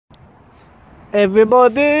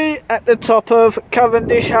Everybody at the top of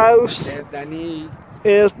Cavendish House. There's Danny.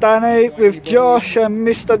 Here's Danny with Josh and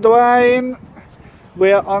Mr. Dwayne.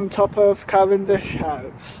 We're on top of Cavendish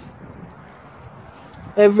House.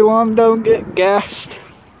 Everyone don't get gassed.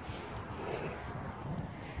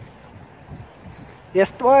 Yes,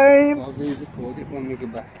 Dwayne? I'll re-record it when we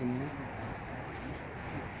get back in there.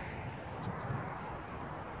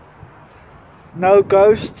 No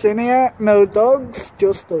ghosts in here, no dogs,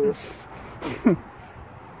 just us.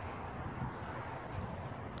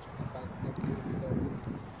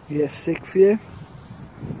 Yeah, sick for you.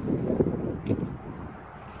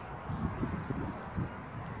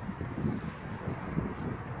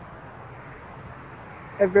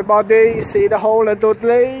 Everybody see the whole of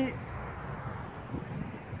Dudley?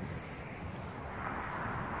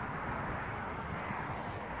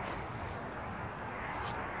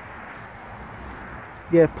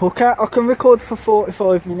 Yeah, Pucker, I can record for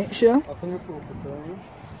 45 minutes, yeah? I can record for 30.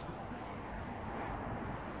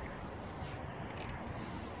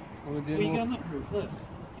 Are you going that roof there?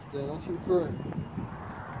 Yeah, I'll shoot through it.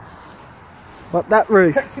 What, that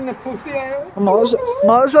roof? Catching the pussy out. I might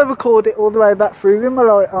as well record it all the way back through with my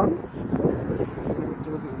light on.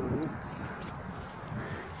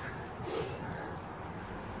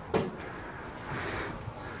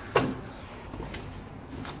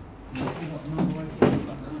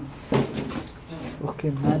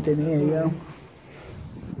 Fucking mad in here, yo.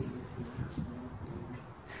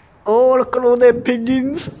 Oh, look at all them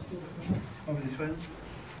pigeons. Over this way?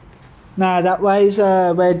 Nah, that way's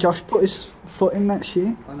where Josh put his foot in that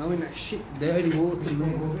shit. I know, in that shit dirty water.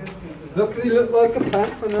 Look, they look like a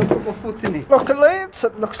path when I put my foot in it. Look at it,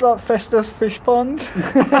 it looks like Festa's fish pond.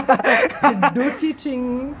 The dirty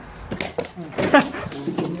thing.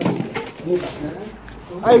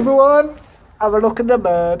 Everyone, have a look at the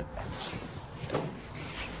bird.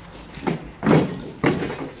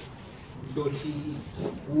 Dirty.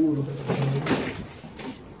 Ooh, look at that.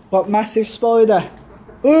 What massive spider.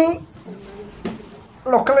 Ooh.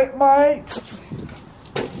 Look at it, mate.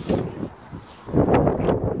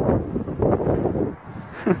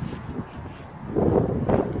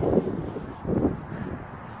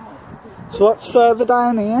 So what's further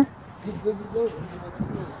down here?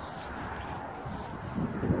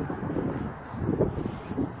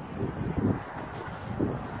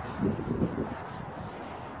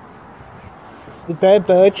 The bare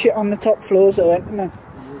bird shit on the top floors though, ain't there?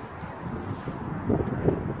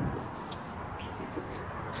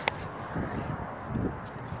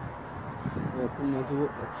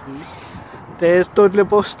 There's Dudley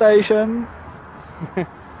bus station.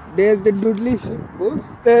 There's the Dudley bus.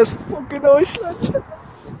 There's fucking Iceland.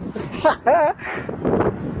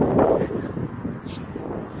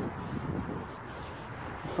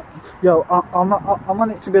 Yo, I'm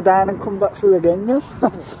on it to go down and come back through again, yo.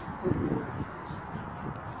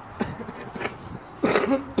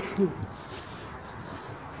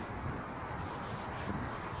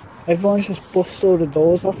 Everyone's just bust all the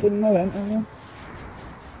doors off in there, ain't they?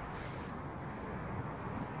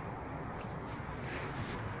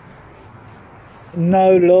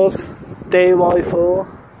 No love,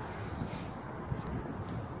 DY4.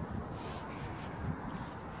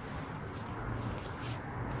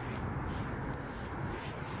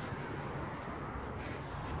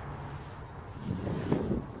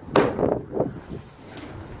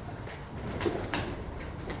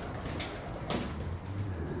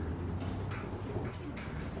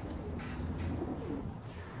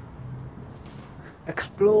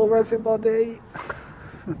 Explore, everybody.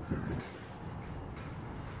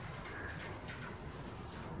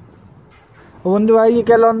 I wonder how you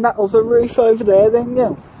get on that other roof over there then,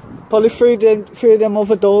 yeah? Probably through them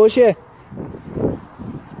other doors, yeah?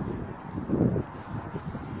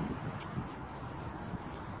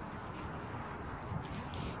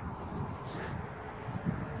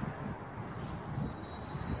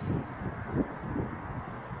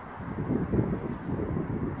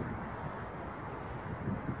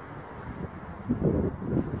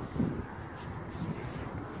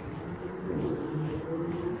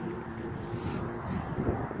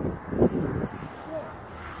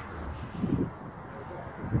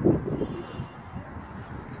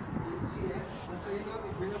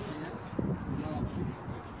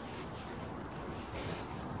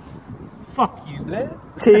 Fuck you, Blair.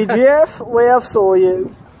 TGF, we have saw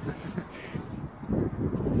you.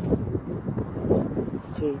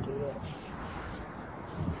 TGF.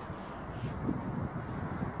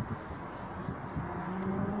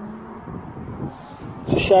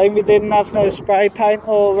 It's a shame we didn't have no spray paint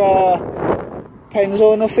or pens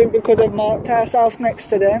or nothing. We could have marked ourselves next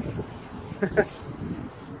to them.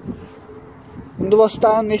 Wonder what's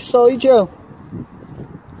down this side, Joe.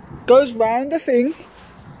 Goes round, I think.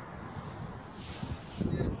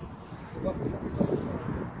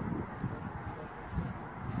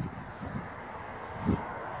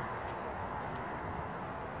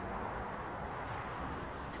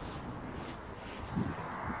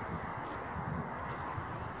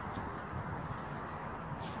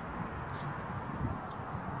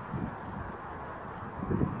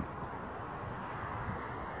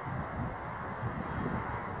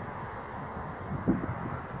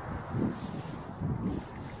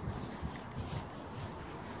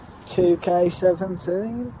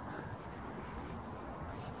 $2K17.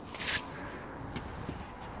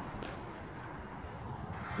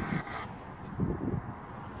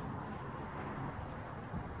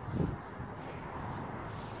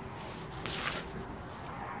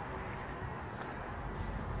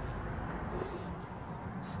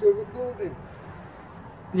 Still recording?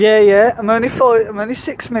 Yeah. I'm only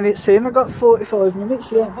 6 minutes in. I got 45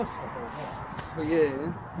 minutes. Yeah. But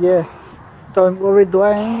yeah. Yeah. Don't worry,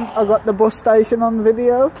 Dwayne. I got the bus station on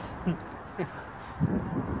video.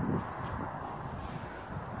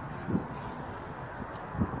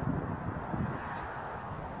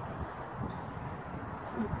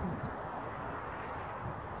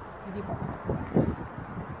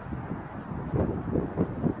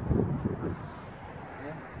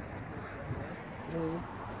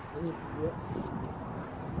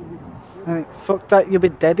 I mean, fuck that, you'll be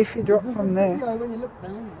dead if you drop from there. Yeah, when you look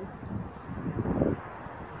down.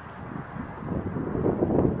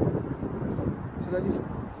 Should I just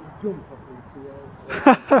jump off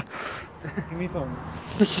into Give me phone.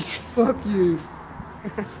 Fuck you.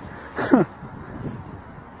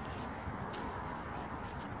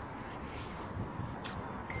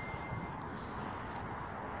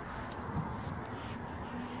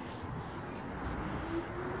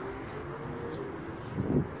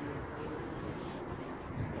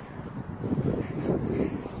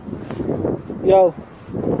 Yo.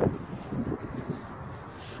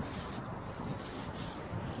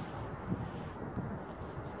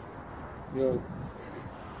 Yo.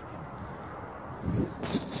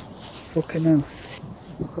 Fucking hell.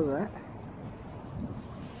 Look at that.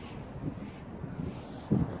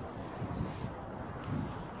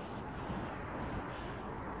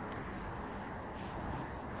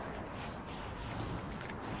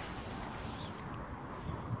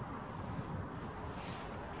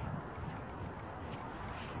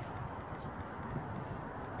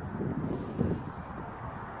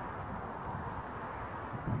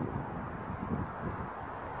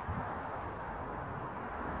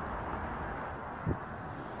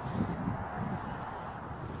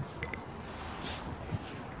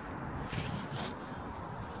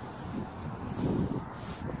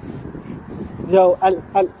 Yo,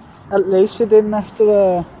 at least we didn't have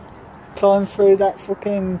to climb through that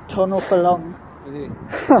fucking tunnel for long. Yeah.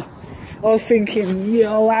 I was thinking,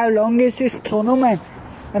 yo, how long is this tunnel, man?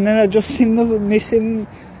 And then I just seen the missing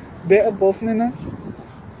bit above me, man.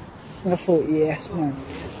 And I thought, yes, man.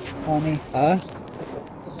 Honey. Huh?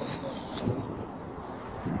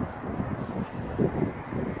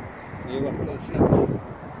 You want to snap?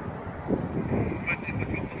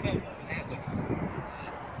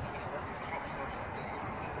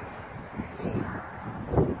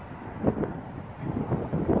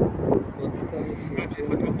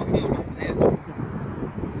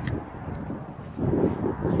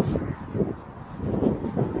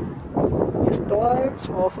 Just dive,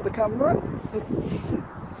 small for the camera.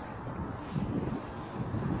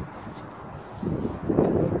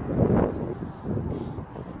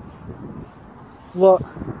 What?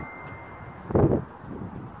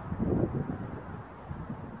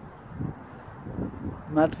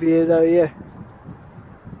 Mad view though, yeah.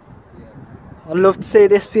 I'd love to see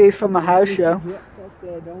this view from my house, yo. Yeah, that's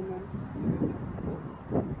there, don't man.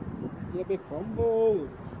 Yeah, big combo.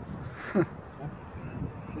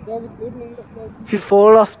 That was good, man. If you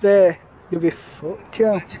fall off there, you'll be fucked,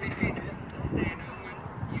 yo.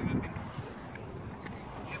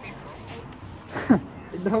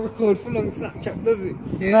 It don't record for long Snapchat, does it?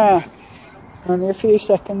 Nah, only a few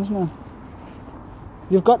seconds, man.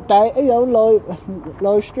 You've got data, yo,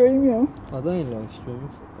 live stream, yo. I don't live stream.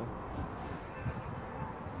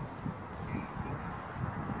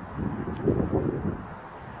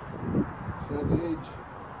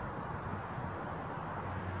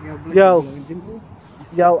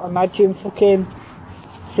 Yo, imagine fucking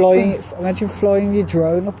flying, imagine flying your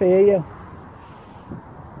drone up here, yo.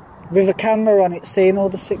 With a camera on it, seeing all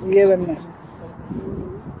the sick view in there.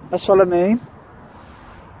 That's what I mean.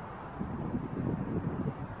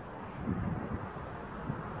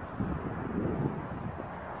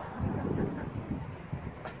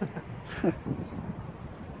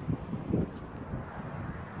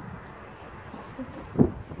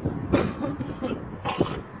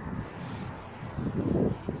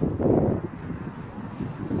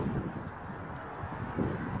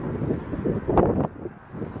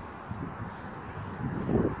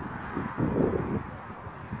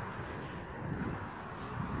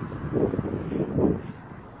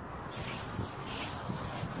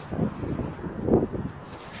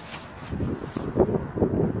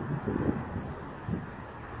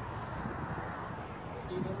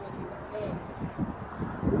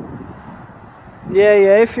 Yeah,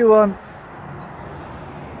 yeah, if you want.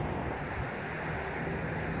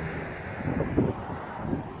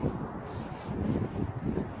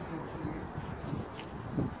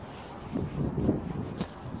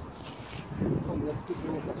 Come, let's keep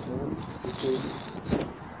going that one.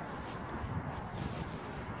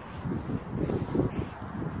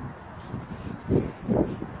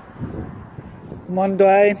 Come on,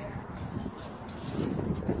 Dwayne.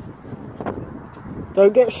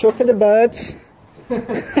 Don't get shook at the birds.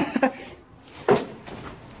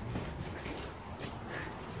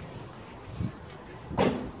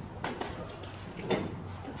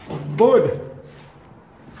 Bud.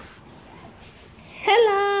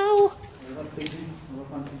 Hello.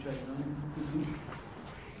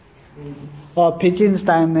 Oh, pigeons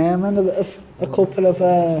down there, man. A couple of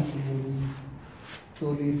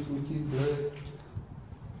So these switches blurred.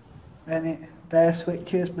 any bare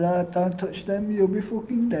switches, blood. Don't touch them. You'll be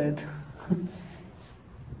fucking dead.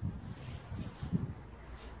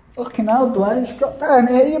 Fucking hell, Dwayne. Just drop down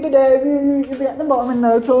here. You'll be there. You'll be at the bottom in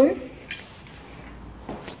no time.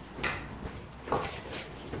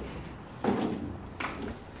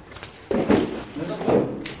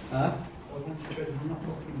 Huh?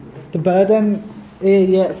 The bird end here,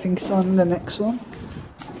 yeah, I think it's on the next one.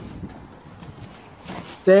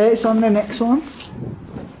 There, it's on the next one.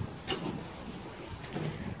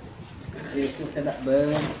 Yes, look at that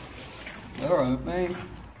bird. Alright, mate.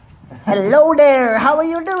 Hello there, how are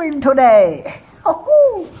you doing today?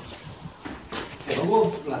 Oh, I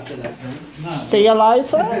won't laugh at that then. No. see you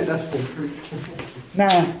later? That's poultry.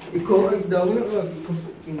 Nah, He caught it down, it like he comes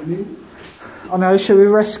fucking blue. I know, shall we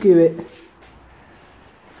rescue it?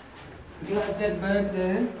 Look at that dead bird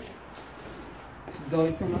there. It's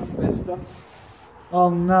died from asbestos. Oh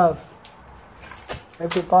no.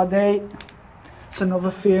 Everybody, it's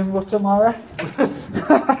another funeral tomorrow.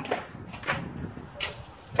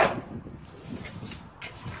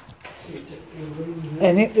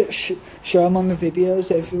 And it show them on the videos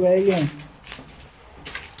everywhere, yeah.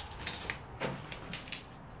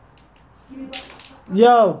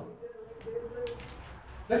 Yo,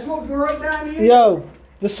 Let's walk right down here. yo,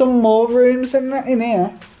 there's some more rooms in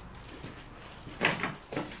here.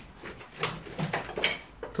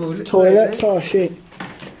 Toilets, oh shit.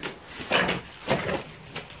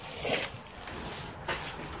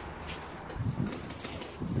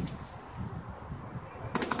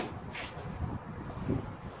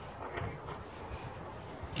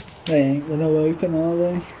 They ain't gonna open, are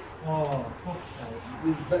they? Oh, fuck's sake.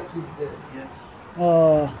 His back is dead. Yeah.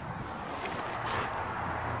 Oh.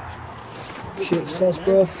 Shit sauce,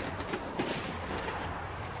 bruv.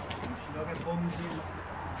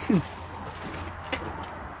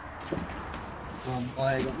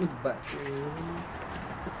 I got my back.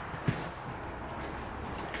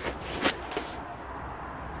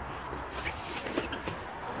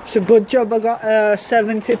 It's a good job I got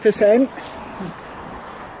 70%.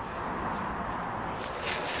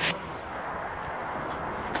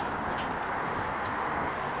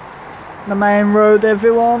 The main road,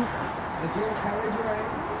 everyone. The dual carriageway.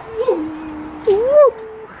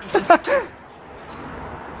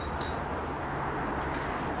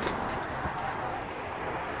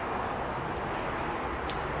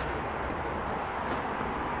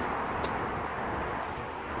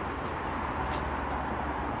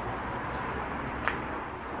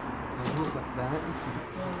 Look like that.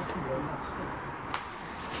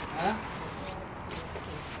 Huh?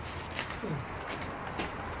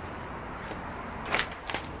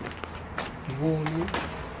 Warning,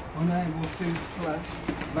 unable to flash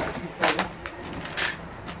battery power.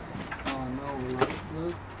 Oh no,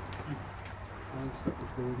 look. I'll stop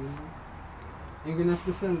recording. You're gonna have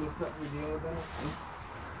to send us that video then.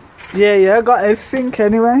 Yeah, I got everything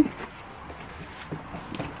anyway.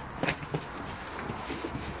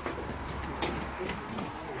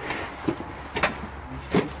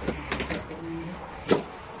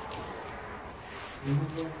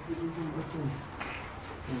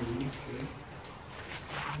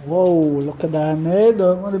 Whoa, look at down there.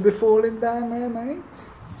 Don't want to be falling down there, mate.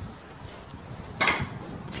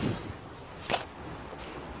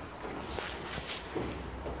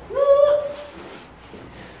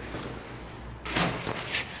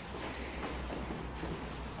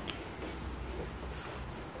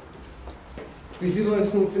 This is like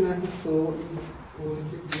something I saw always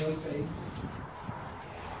keep the okay.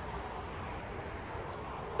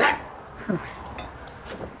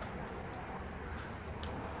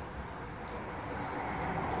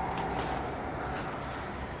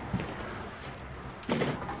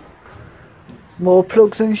 More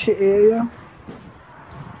plugs and shit here, yeah.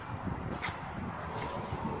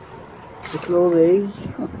 Look at all these.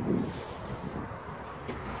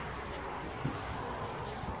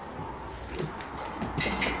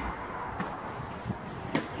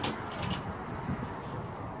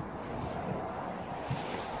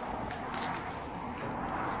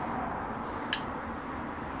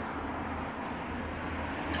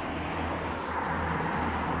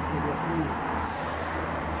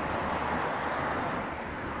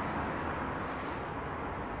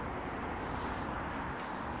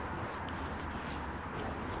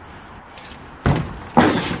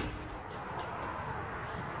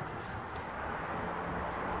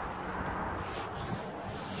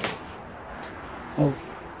 Oh,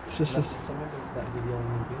 it's just this. That video on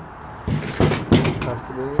YouTube.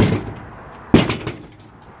 Basketball.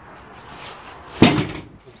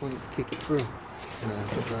 Just want to kick it through.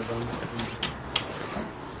 Put that down.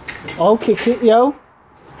 I'll kick it, yo.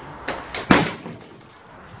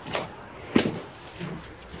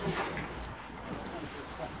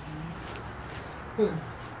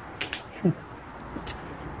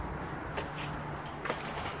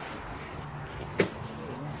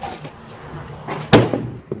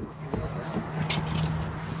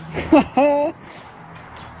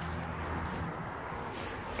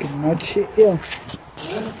 Mad shit, yo.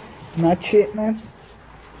 Mad shit, man.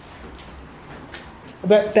 I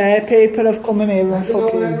bet their people have come in here and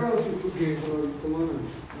fucking...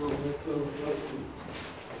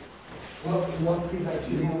 What is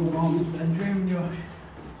actually in the mom's bedroom, Josh?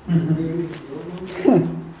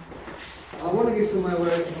 I want to get somewhere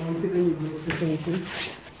where I can fit in with the thing.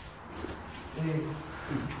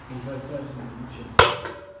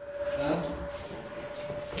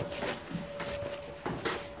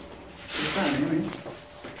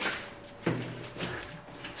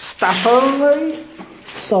 Staff only?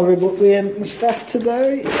 Sorry, but we ain't staff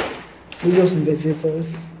today. We just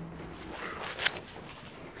visitors.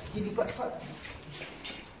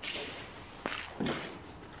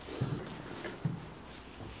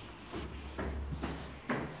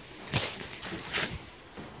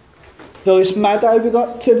 Yo, it's mad how we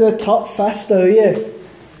got to the top fast though, yeah?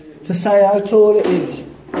 To say how tall it is.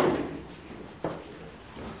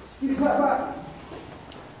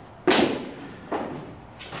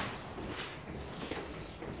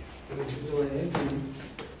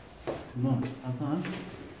 No, I can't.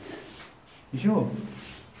 You sure?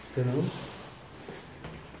 Don't know.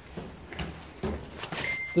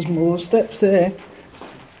 There's more steps there.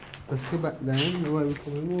 Let's go back down the way we're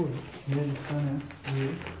coming over. Yeah, you can.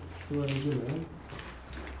 Yeah. The way we do it.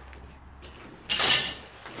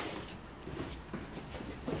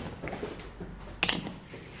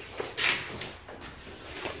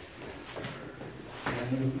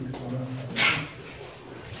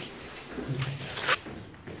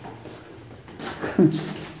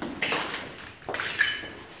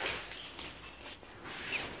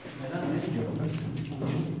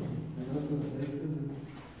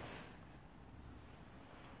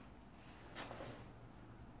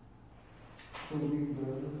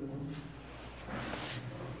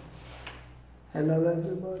 Hello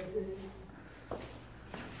everybody.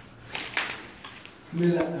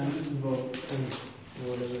 Mila and this is about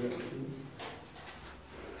whatever it is.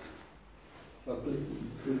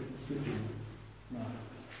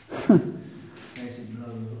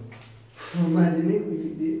 Imagine it if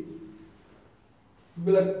you did. Be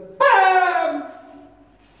like, BAM!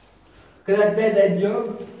 Cause I did that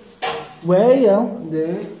job. Where, yo?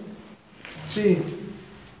 There. See.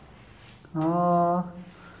 Ah,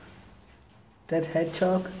 dead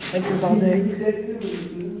hedgehog. Everybody.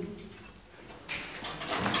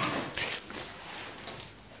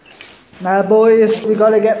 Now, boys, we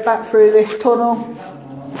gotta get back through this tunnel.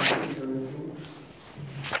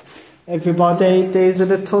 Everybody, these are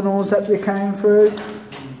the tunnels that we came through.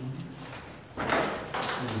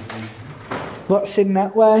 What's in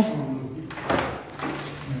that way?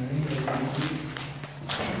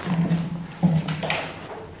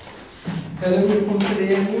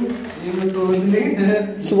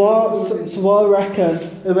 So I reckon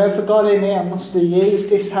whoever got in here must have used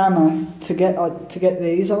this hammer to get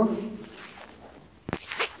these on.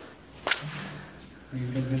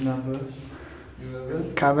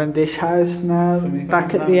 Cavendish house now,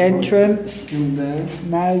 back at the entrance.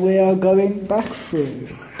 Now we are going back through.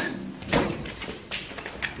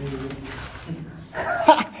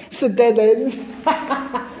 It's a dead end.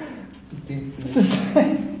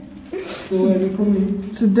 So where we come in?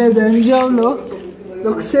 It's a dead end, Joe, look.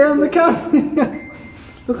 Look, see on the camera.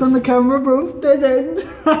 Look on the camera, bro. Dead end.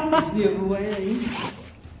 It's the other way, eh?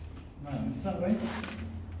 No, that way.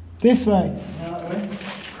 This way. That way.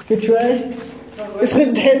 Which way? It's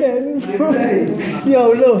a dead end, bro. Hey.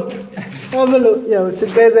 Yo, look. Have a look, yo. It's a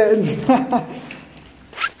dead end.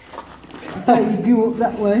 Hey, you go up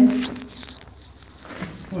that way.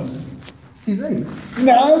 Well, See there?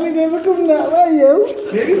 No, we never come that way, yo.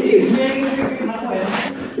 There it is. that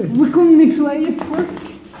way. We come this way, you prick.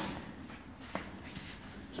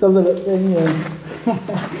 Let's have a look then, yo.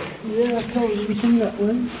 Yeah, I told you we come that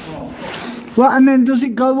way. What, and then does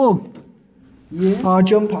it go up? Yeah. I'll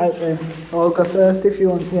jump out then. I'll go first if you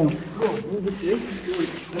want, yo.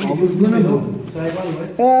 I was gonna go.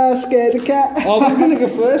 Ah, scared the cat. I was gonna go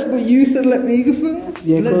first, but you said let me go first.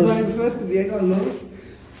 Yeah, let cause- Dwayne go first, because he ain't got load.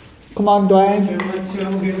 Come on, Dwayne.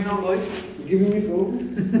 Give me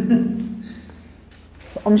phone.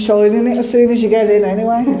 I'm shining it as soon as you get in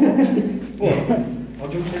anyway. I'll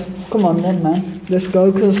jump in. Come on then, man. Let's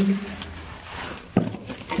go, cause...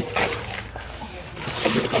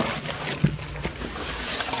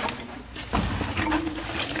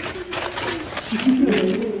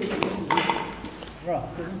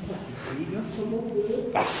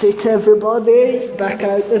 That's it, everybody. Back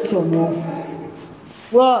out the tunnel.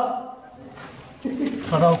 What?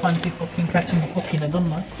 I don't fancy fucking catching the fucking head on,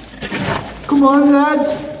 man. Come on,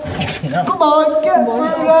 lads. Fucking hell. Come on, get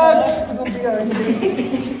through, lads.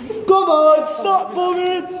 Come on, stop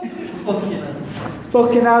moving.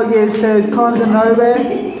 Fucking hell, you said kind of nowhere.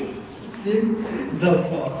 Don't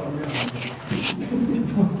fuck.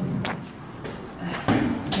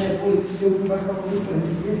 Yeah, boy, still come back up on this one.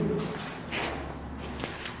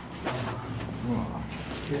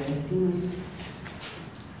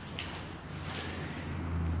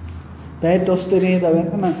 They're dusting here though,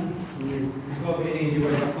 ain't they, man?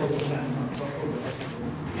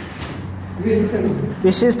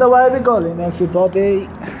 This is the way we're going, everybody.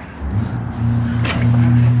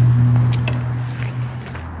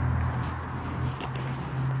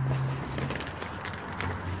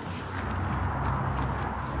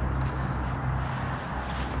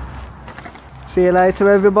 See you later,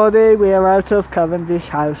 everybody. We are out of Cavendish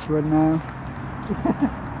House Run now.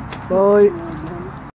 Bye.